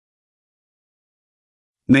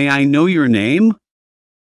May I know your name?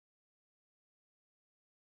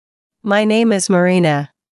 My name is Marina.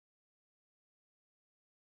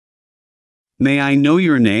 May I know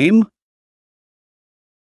your name?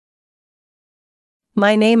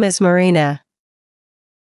 My name is Marina.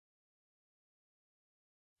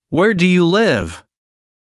 Where do you live?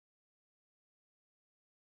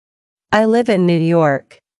 I live in New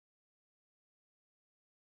York.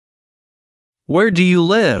 Where do you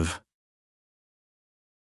live?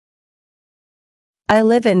 I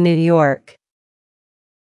live in New York.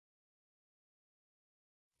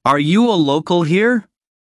 Are you a local here?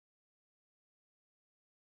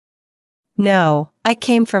 No, I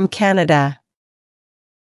came from Canada.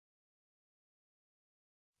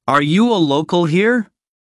 Are you a local here?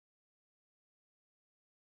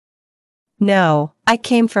 No, I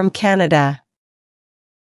came from Canada.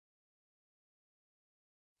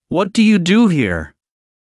 What do you do here?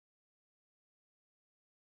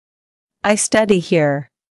 I study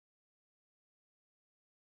here.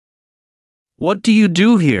 What do you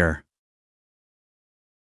do here?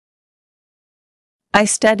 I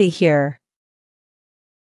study here.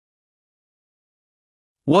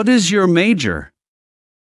 What is your major?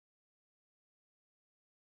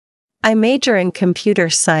 I major in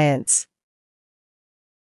computer science.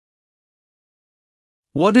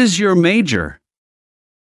 What is your major?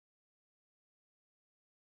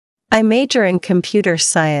 I major in computer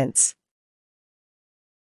science.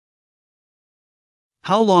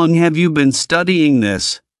 How long have you been studying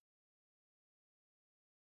this?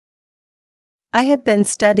 I have been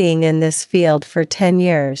studying in this field for 10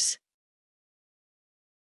 years.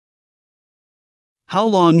 How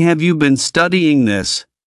long have you been studying this?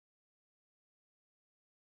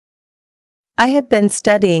 I have been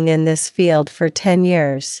studying in this field for 10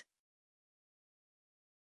 years.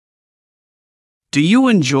 Do you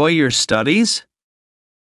enjoy your studies?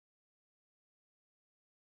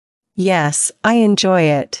 Yes, I enjoy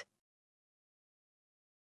it.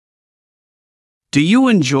 Do you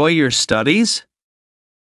enjoy your studies?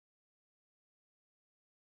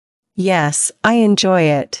 Yes, I enjoy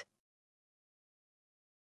it.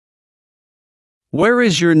 Where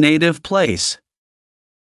is your native place?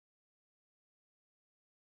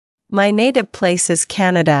 My native place is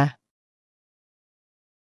Canada.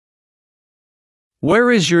 Where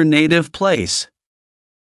is your native place?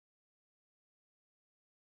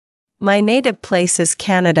 My native place is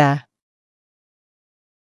Canada.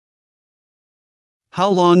 How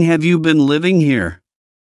long have you been living here?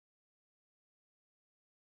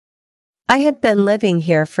 I have been living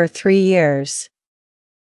here for 3 years.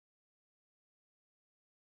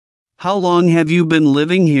 How long have you been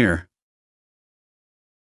living here?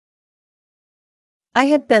 I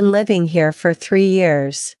have been living here for 3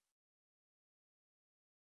 years.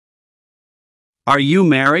 Are you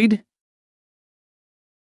married?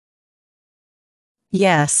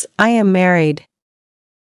 Yes, I am married.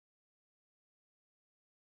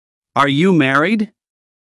 Are you married?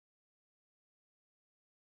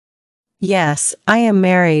 Yes, I am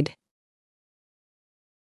married.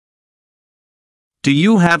 Do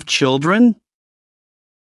you have children?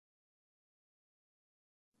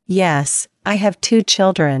 Yes, I have 2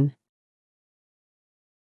 children.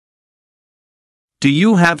 Do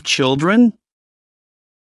you have children?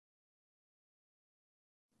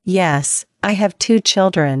 Yes, I have 2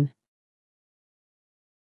 children.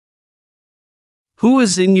 Who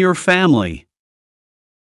is in your family?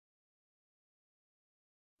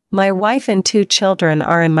 My wife and 2 children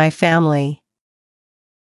are in my family.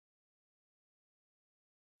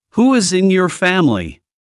 Who is in your family?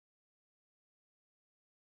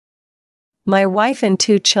 My wife and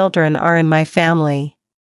 2 children are in my family.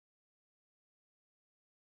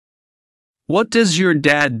 What does your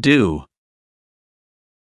dad do?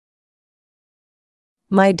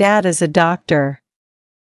 My dad is a doctor.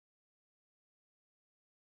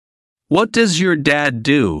 What does your dad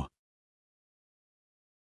do?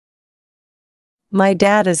 My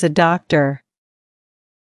dad is a doctor.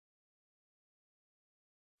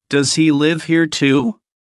 Does he live here too?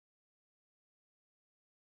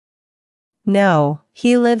 No,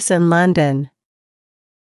 he lives in London.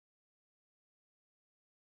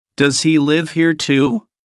 Does he live here too?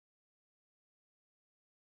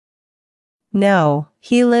 No,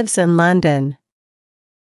 he lives in London.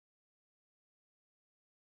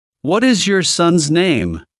 What is your son's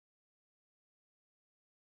name?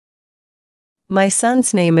 My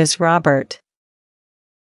son's name is Robert.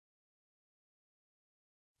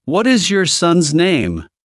 What is your son's name?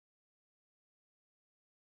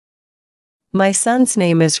 My son's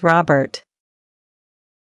name is Robert.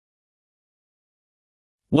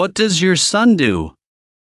 What does your son do?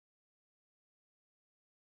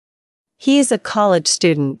 He is a college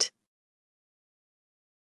student.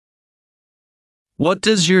 What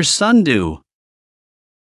does your son do?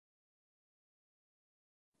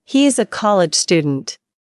 He is a college student.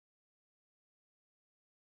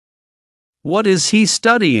 What is he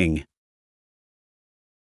studying?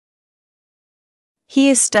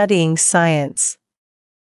 He is studying science.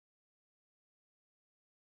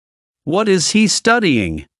 What is he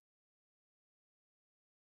studying?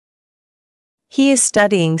 He is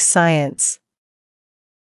studying science.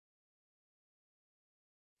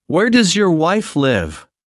 Where does your wife live?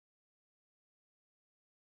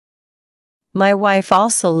 My wife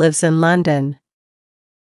also lives in London.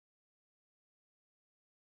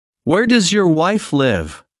 Where does your wife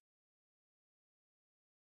live?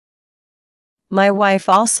 My wife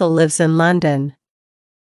also lives in London.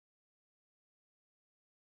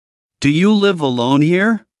 Do you live alone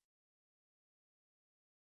here?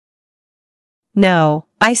 No,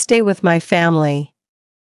 I stay with my family.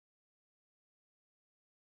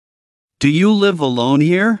 Do you live alone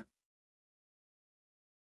here?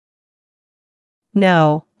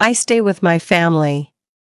 No, I stay with my family.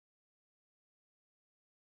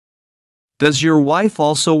 Does your wife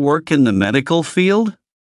also work in the medical field?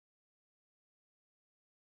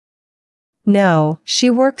 No, she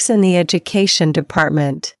works in the education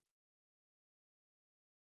department.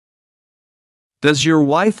 Does your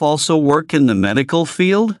wife also work in the medical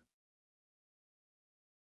field?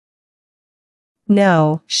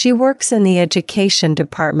 No, she works in the education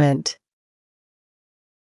department.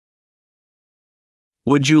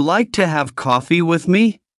 Would you like to have coffee with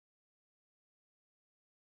me?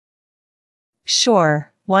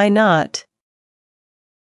 Sure, why not?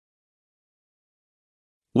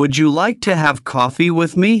 Would you like to have coffee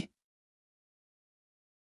with me?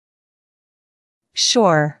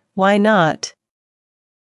 Sure, why not?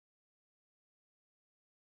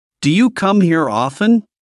 Do you come here often?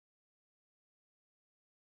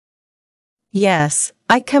 Yes,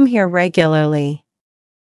 I come here regularly.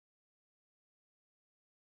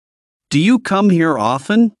 Do you come here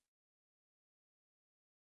often?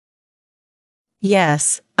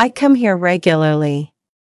 Yes, I come here regularly.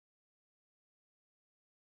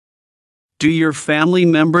 Do your family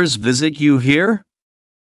members visit you here?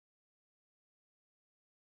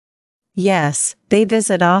 Yes, they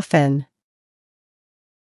visit often.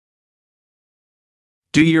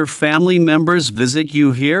 Do your family members visit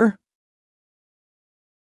you here?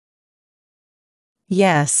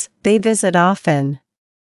 Yes, they visit often.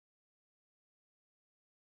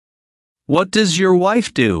 What does your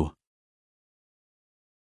wife do?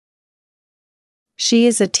 She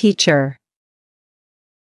is a teacher.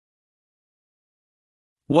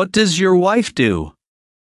 What does your wife do?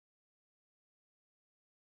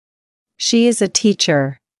 She is a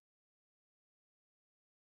teacher.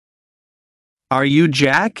 Are you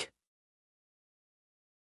Jack?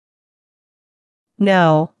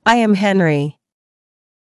 No, I am Henry.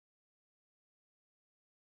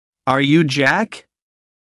 Are you Jack?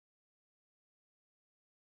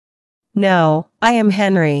 No, I am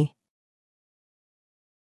Henry.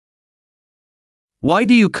 Why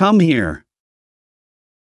do you come here?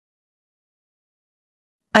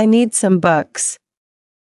 I need some books.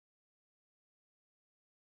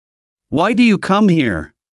 Why do you come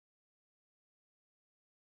here?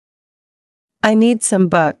 I need some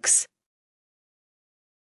books.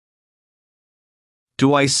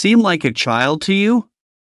 Do I seem like a child to you?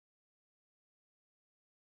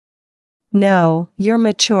 No, you're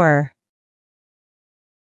mature.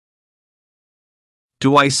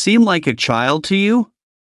 Do I seem like a child to you?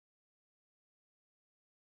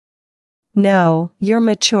 No, you're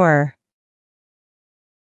mature.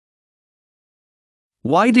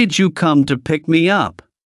 Why did you come to pick me up?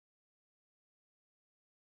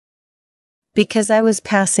 Because I was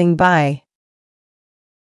passing by.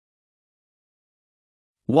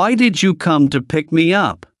 Why did you come to pick me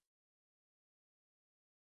up?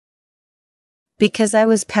 Because I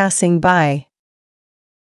was passing by.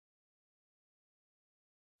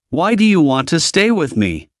 Why do you want to stay with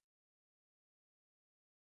me?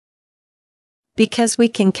 Because we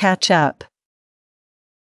can catch up.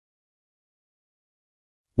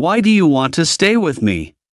 Why do you want to stay with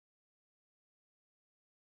me?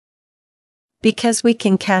 Because we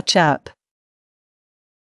can catch up.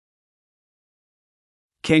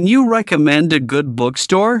 Can you recommend a good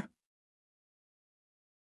bookstore?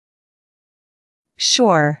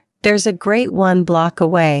 Sure, there's a great one block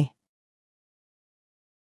away.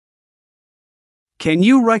 Can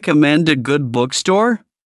you recommend a good bookstore?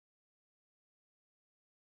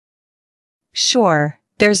 Sure,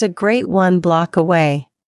 there's a great one block away.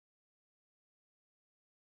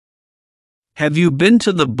 Have you been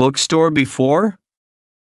to the bookstore before?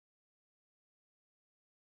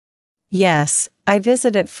 Yes, I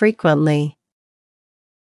visit it frequently.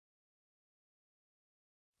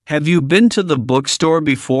 Have you been to the bookstore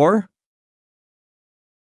before?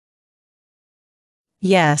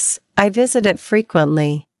 Yes, I visit it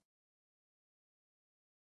frequently.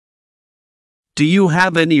 Do you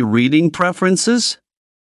have any reading preferences?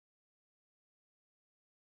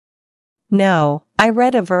 No, I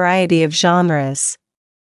read a variety of genres.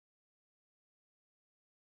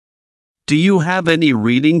 Do you have any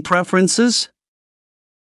reading preferences?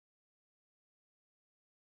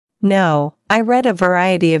 No, I read a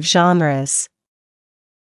variety of genres.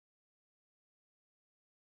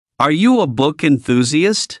 Are you a book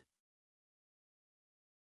enthusiast?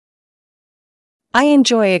 I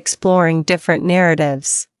enjoy exploring different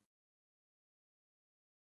narratives.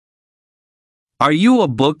 Are you a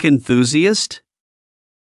book enthusiast?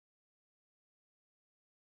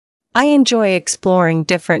 I enjoy exploring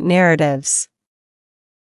different narratives.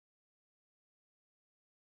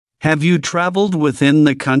 Have you traveled within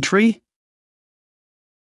the country?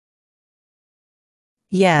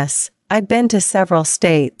 Yes, I've been to several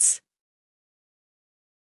states.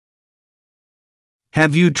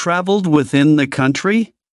 Have you traveled within the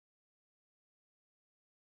country?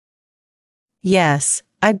 Yes,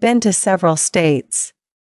 I've been to several states.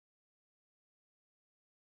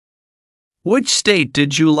 Which state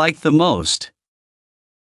did you like the most?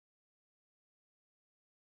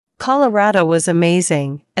 Colorado was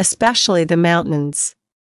amazing, especially the mountains.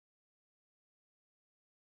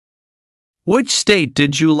 Which state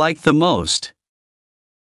did you like the most?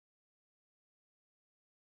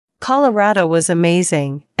 Colorado was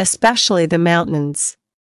amazing, especially the mountains.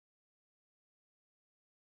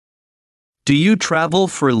 Do you travel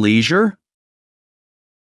for leisure?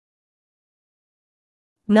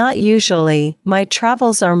 Not usually, my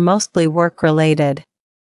travels are mostly work-related.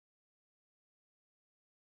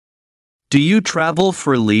 Do you travel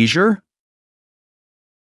for leisure?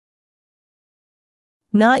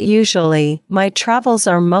 Not usually, my travels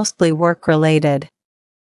are mostly work-related.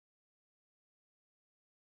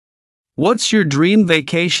 What's your dream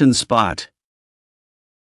vacation spot?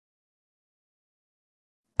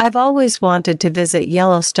 I've always wanted to visit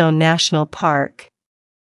Yellowstone National Park.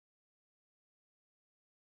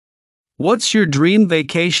 What's your dream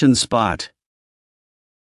vacation spot?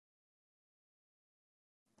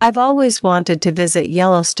 I've always wanted to visit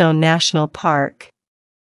Yellowstone National Park.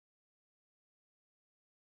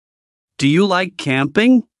 Do you like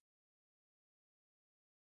camping?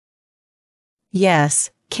 Yes,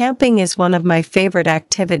 camping is one of my favorite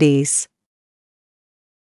activities.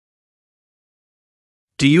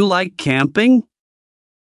 Do you like camping?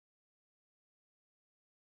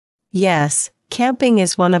 Yes, camping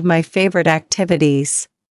is one of my favorite activities.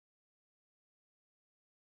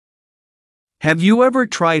 Have you ever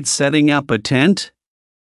tried setting up a tent?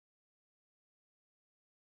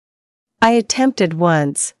 I attempted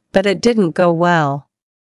once, but it didn't go well.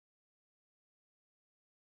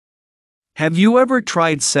 Have you ever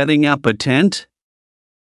tried setting up a tent?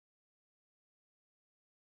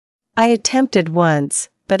 I attempted once,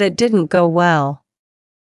 but it didn't go well.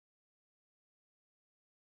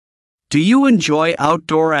 Do you enjoy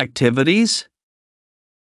outdoor activities?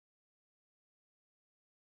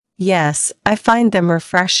 Yes, I find them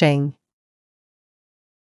refreshing.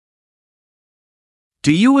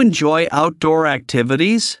 Do you enjoy outdoor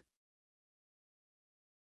activities?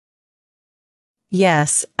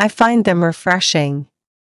 Yes, I find them refreshing.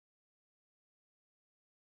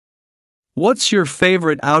 What's your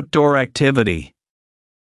favorite outdoor activity?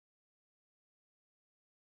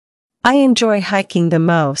 I enjoy hiking the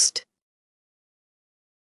most.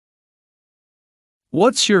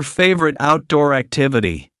 What's your favorite outdoor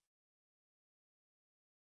activity?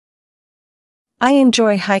 I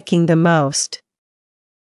enjoy hiking the most.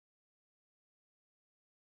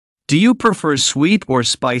 Do you prefer sweet or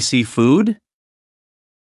spicy food?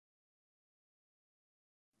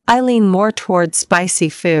 I lean more toward spicy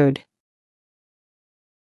food.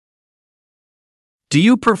 Do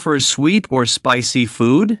you prefer sweet or spicy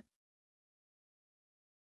food?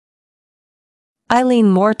 I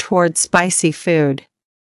lean more toward spicy food.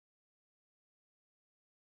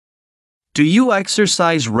 Do you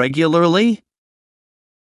exercise regularly?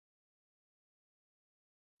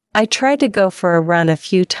 I try to go for a run a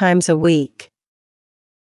few times a week.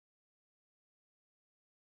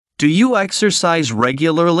 Do you exercise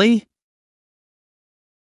regularly?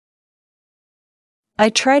 I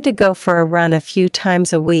try to go for a run a few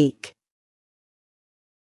times a week.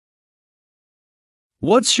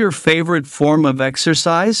 What's your favorite form of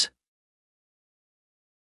exercise?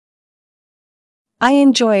 I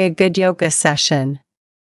enjoy a good yoga session.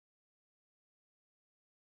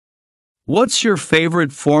 What's your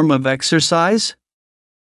favorite form of exercise?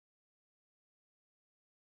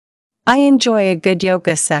 I enjoy a good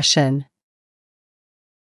yoga session.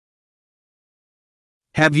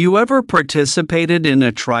 Have you ever participated in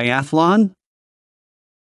a triathlon?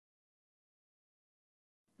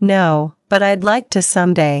 No, but I'd like to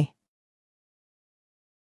someday.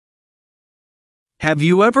 Have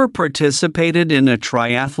you ever participated in a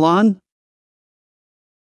triathlon?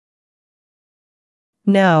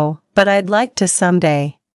 No, but I'd like to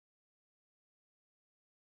someday.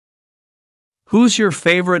 Who's your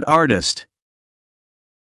favorite artist?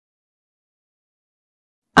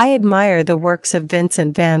 I admire the works of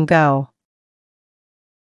Vincent van Gogh.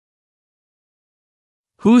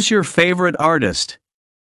 Who's your favorite artist?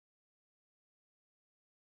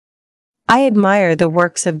 I admire the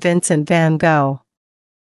works of Vincent van Gogh.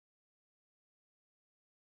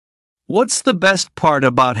 What's the best part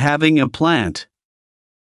about having a plant?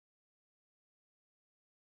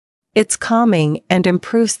 It's calming and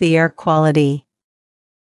improves the air quality.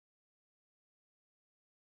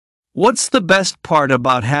 What's the best part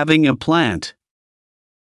about having a plant?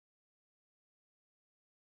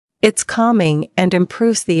 It's calming and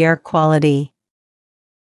improves the air quality.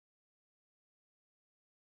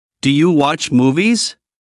 Do you watch movies?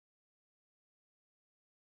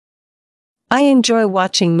 I enjoy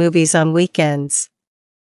watching movies on weekends.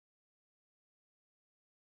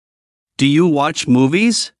 Do you watch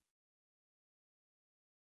movies?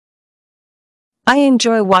 I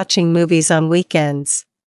enjoy watching movies on weekends.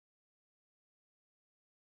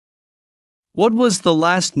 What was the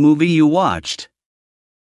last movie you watched?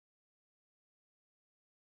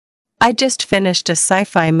 I just finished a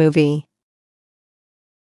sci-fi movie.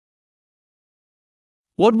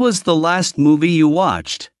 What was the last movie you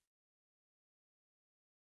watched?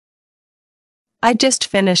 I just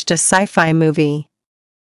finished a sci-fi movie.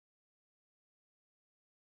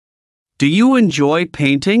 Do you enjoy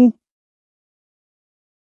painting?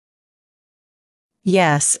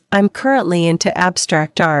 Yes, I'm currently into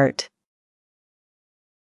abstract art.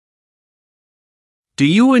 Do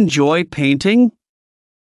you enjoy painting?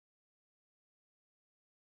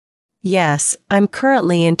 Yes, I'm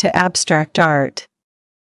currently into abstract art.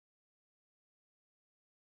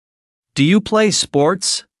 Do you play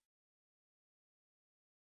sports?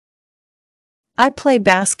 I play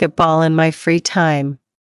basketball in my free time.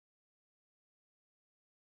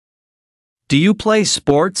 Do you play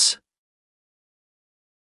sports?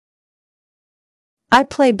 I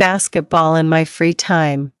play basketball in my free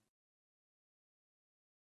time.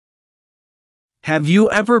 Have you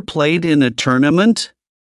ever played in a tournament?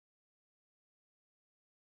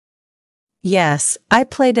 Yes, I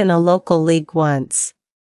played in a local league once.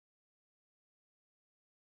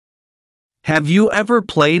 Have you ever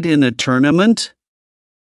played in a tournament?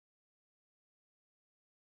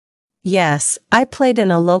 Yes, I played in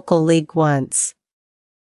a local league once.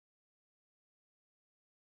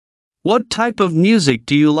 What type of music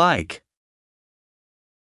do you like?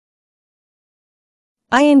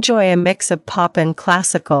 I enjoy a mix of pop and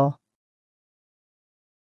classical.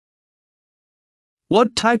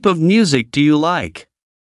 What type of music do you like?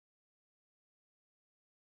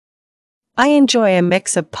 I enjoy a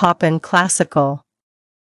mix of pop and classical.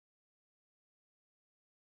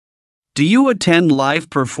 Do you attend live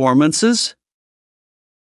performances?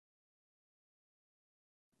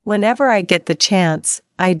 Whenever I get the chance,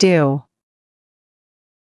 I do.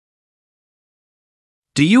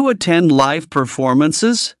 Do you attend live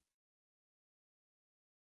performances?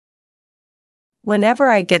 Whenever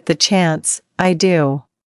I get the chance, I do.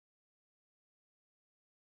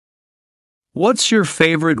 What's your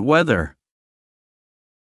favorite weather?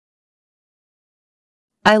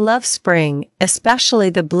 I love spring,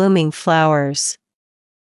 especially the blooming flowers.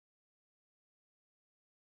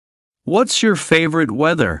 What's your favorite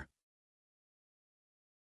weather?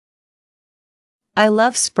 I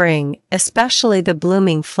love spring, especially the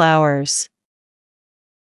blooming flowers.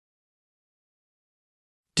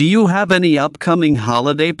 Do you have any upcoming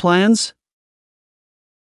holiday plans?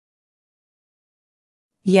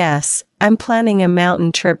 Yes, I'm planning a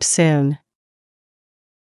mountain trip soon.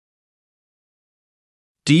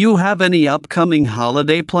 Do you have any upcoming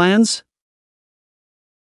holiday plans?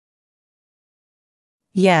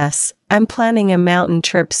 Yes, I'm planning a mountain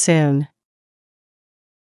trip soon.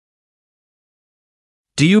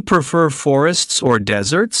 Do you prefer forests or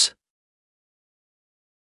deserts?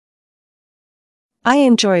 I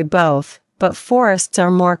enjoy both, but forests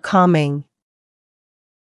are more calming.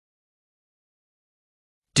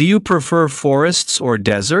 Do you prefer forests or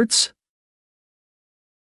deserts?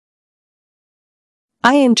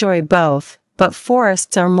 I enjoy both, but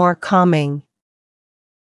forests are more calming.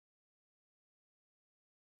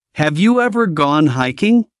 Have you ever gone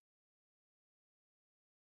hiking?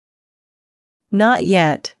 Not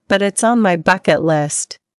yet, but it's on my bucket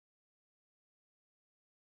list.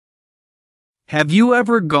 Have you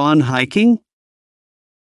ever gone hiking?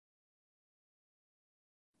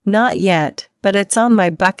 Not yet, but it's on my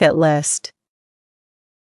bucket list.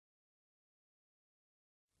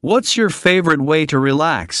 What's your favorite way to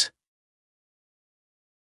relax?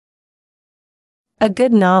 A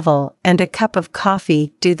good novel and a cup of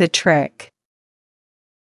coffee do the trick.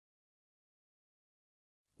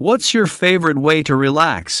 What's your favorite way to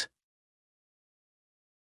relax?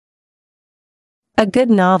 A good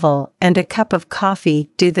novel and a cup of coffee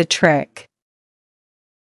do the trick.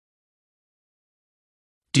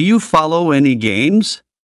 Do you follow any games?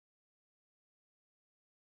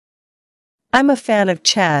 I'm a fan of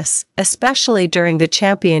chess, especially during the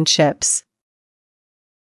championships.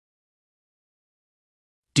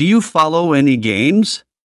 Do you follow any games?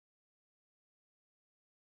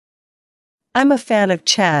 I'm a fan of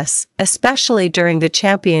chess, especially during the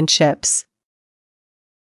championships.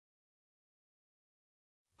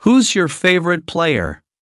 Who's your favorite player?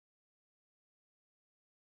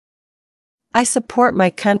 I support my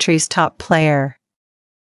country's top player.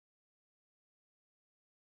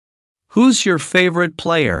 Who's your favorite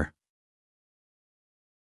player?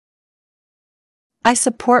 I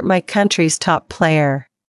support my country's top player.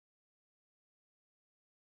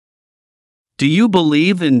 Do you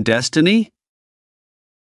believe in destiny?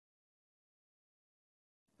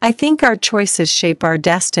 I think our choices shape our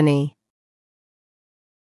destiny.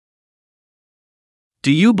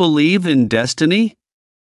 Do you believe in destiny?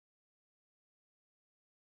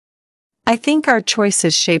 I think our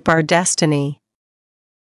choices shape our destiny.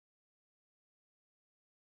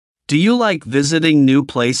 Do you like visiting new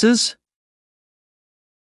places?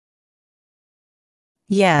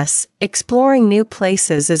 Yes, exploring new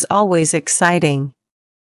places is always exciting.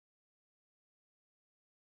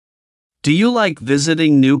 Do you like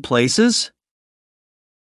visiting new places?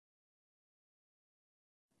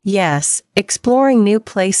 Yes, exploring new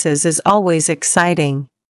places is always exciting.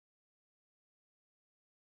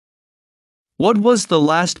 What was the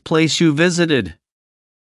last place you visited?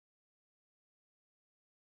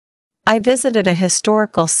 I visited a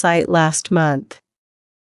historical site last month.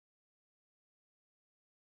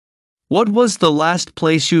 What was the last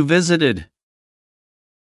place you visited?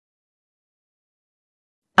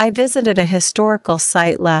 I visited a historical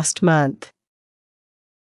site last month.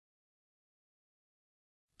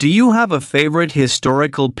 Do you have a favorite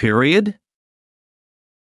historical period?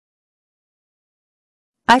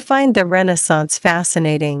 I find the Renaissance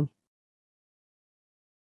fascinating.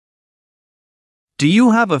 Do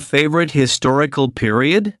you have a favorite historical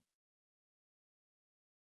period?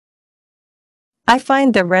 I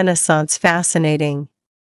find the Renaissance fascinating.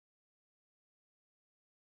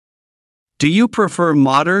 Do you prefer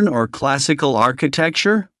modern or classical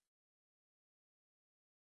architecture?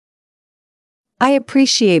 I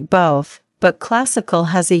appreciate both, but classical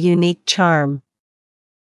has a unique charm.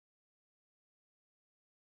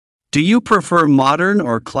 Do you prefer modern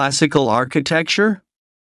or classical architecture?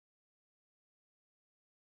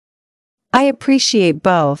 I appreciate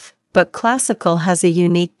both, but classical has a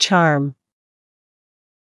unique charm.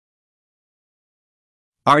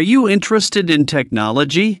 Are you interested in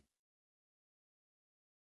technology?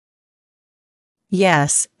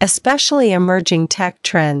 Yes, especially emerging tech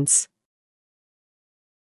trends.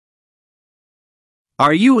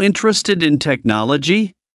 Are you interested in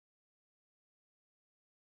technology?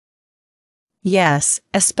 Yes,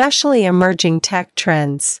 especially emerging tech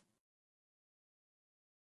trends.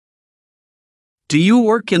 Do you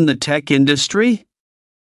work in the tech industry?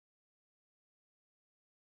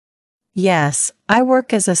 Yes, I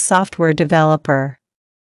work as a software developer.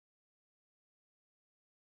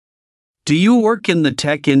 Do you work in the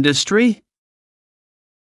tech industry?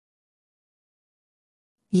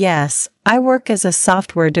 Yes, I work as a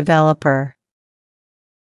software developer.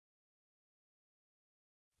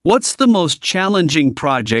 What's the most challenging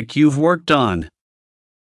project you've worked on?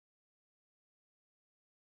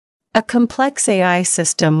 A complex AI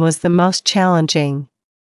system was the most challenging.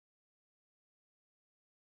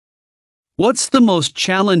 What's the most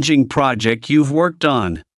challenging project you've worked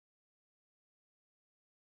on?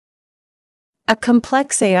 A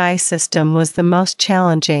complex AI system was the most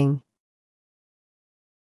challenging.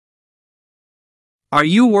 Are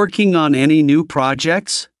you working on any new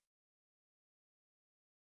projects?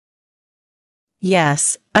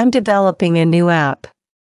 Yes, I'm developing a new app.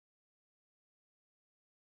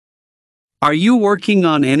 Are you working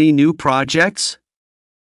on any new projects?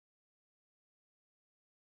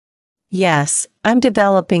 Yes, I'm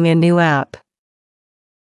developing a new app.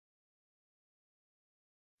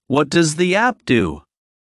 What does the app do?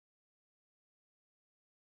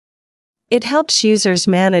 It helps users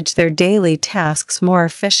manage their daily tasks more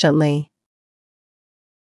efficiently.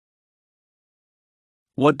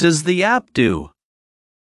 What does the app do?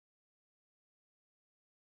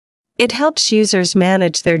 It helps users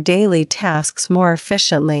manage their daily tasks more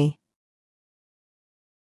efficiently.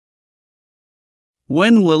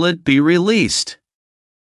 When will it be released?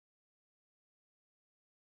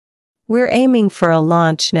 We're aiming for a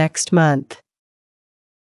launch next month.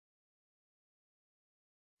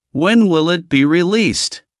 When will it be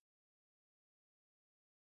released?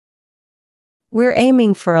 We're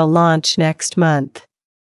aiming for a launch next month.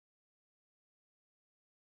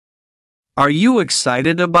 Are you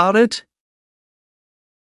excited about it?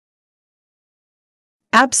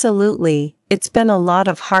 Absolutely, it's been a lot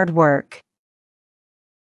of hard work.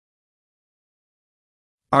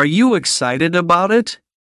 Are you excited about it?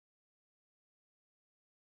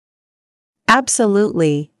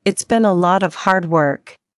 Absolutely, it's been a lot of hard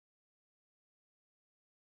work.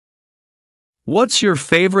 What's your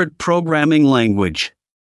favorite programming language?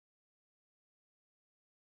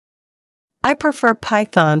 I prefer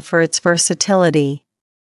Python for its versatility.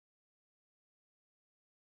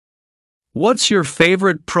 What's your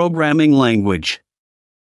favorite programming language?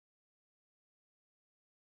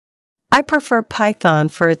 I prefer Python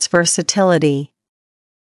for its versatility.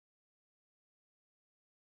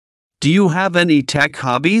 Do you have any tech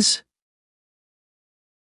hobbies?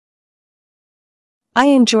 I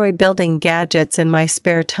enjoy building gadgets in my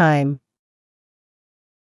spare time.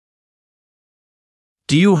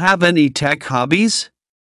 Do you have any tech hobbies?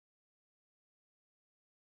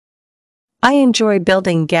 I enjoy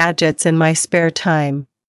building gadgets in my spare time.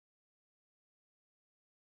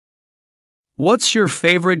 What's your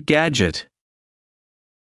favorite gadget?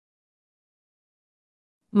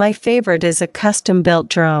 My favorite is a custom-built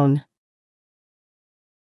drone.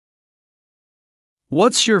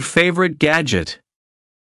 What's your favorite gadget?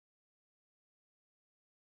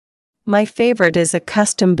 My favorite is a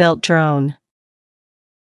custom-built drone.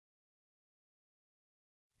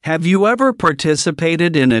 Have you ever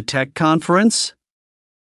participated in a tech conference?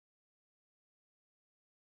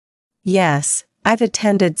 Yes, I've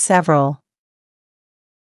attended several.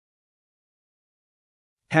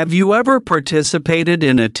 Have you ever participated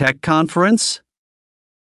in a tech conference?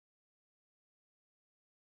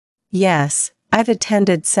 Yes, I've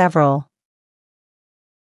attended several.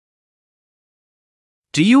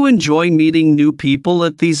 Do you enjoy meeting new people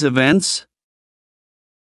at these events?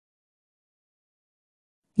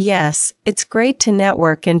 Yes, it's great to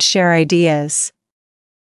network and share ideas.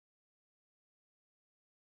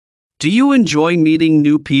 Do you enjoy meeting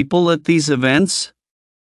new people at these events?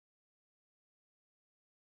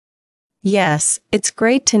 Yes, it's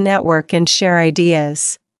great to network and share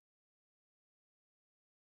ideas.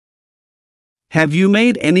 Have you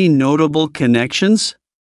made any notable connections?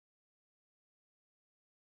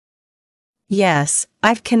 Yes,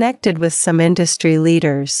 I've connected with some industry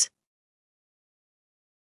leaders.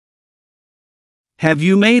 Have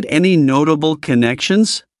you made any notable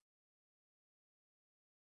connections?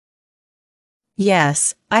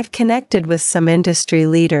 Yes, I've connected with some industry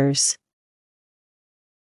leaders.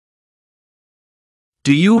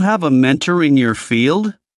 Do you have a mentor in your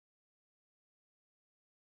field?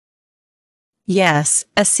 Yes,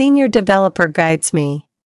 a senior developer guides me.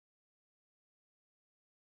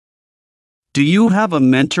 Do you have a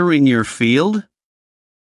mentor in your field?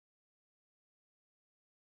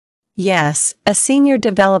 Yes, a senior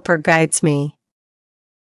developer guides me.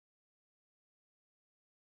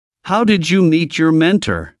 How did you meet your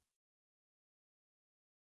mentor?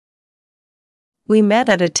 We met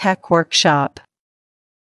at a tech workshop.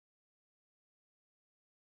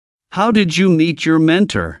 How did you meet your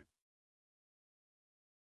mentor?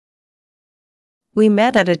 We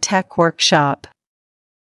met at a tech workshop.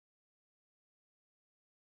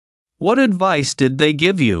 What advice did they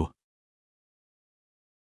give you?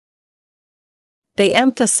 They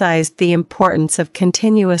emphasized the importance of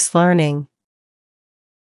continuous learning.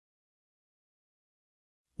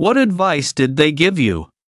 What advice did they give you?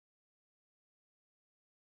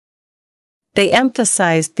 They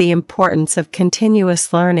emphasized the importance of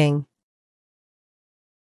continuous learning.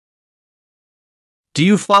 Do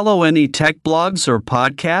you follow any tech blogs or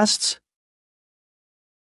podcasts?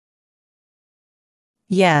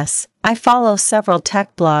 Yes, I follow several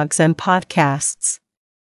tech blogs and podcasts.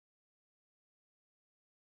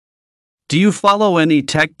 Do you follow any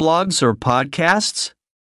tech blogs or podcasts?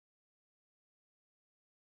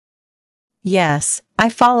 Yes, I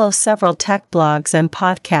follow several tech blogs and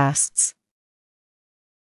podcasts.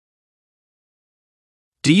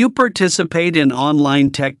 Do you participate in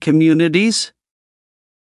online tech communities?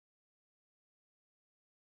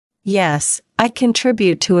 Yes, I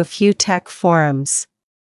contribute to a few tech forums.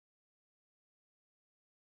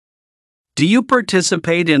 Do you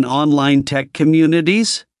participate in online tech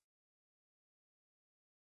communities?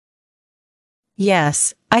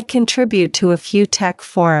 Yes, I contribute to a few tech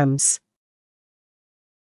forums.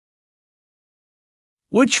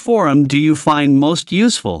 Which forum do you find most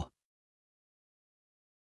useful?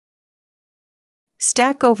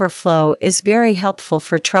 Stack Overflow is very helpful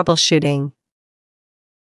for troubleshooting.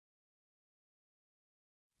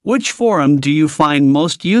 Which forum do you find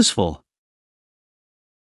most useful?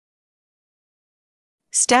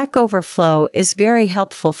 Stack Overflow is very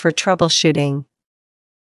helpful for troubleshooting.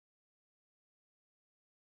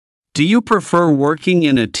 Do you prefer working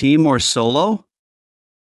in a team or solo?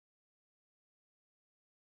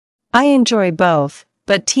 I enjoy both,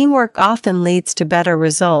 but teamwork often leads to better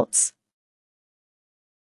results.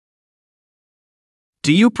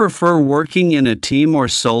 Do you prefer working in a team or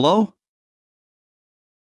solo?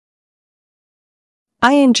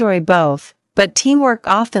 I enjoy both, but teamwork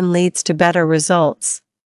often leads to better results.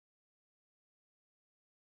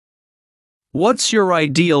 What's your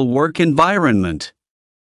ideal work environment?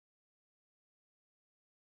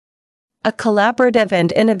 A collaborative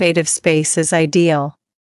and innovative space is ideal.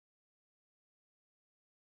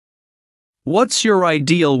 What's your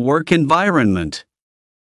ideal work environment?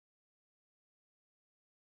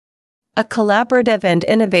 A collaborative and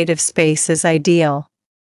innovative space is ideal.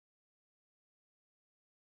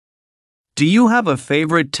 Do you have a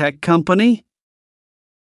favorite tech company?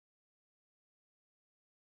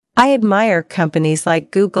 I admire companies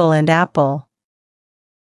like Google and Apple.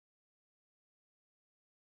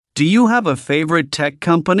 Do you have a favorite tech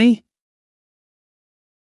company?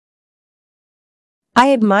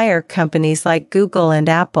 I admire companies like Google and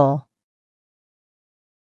Apple.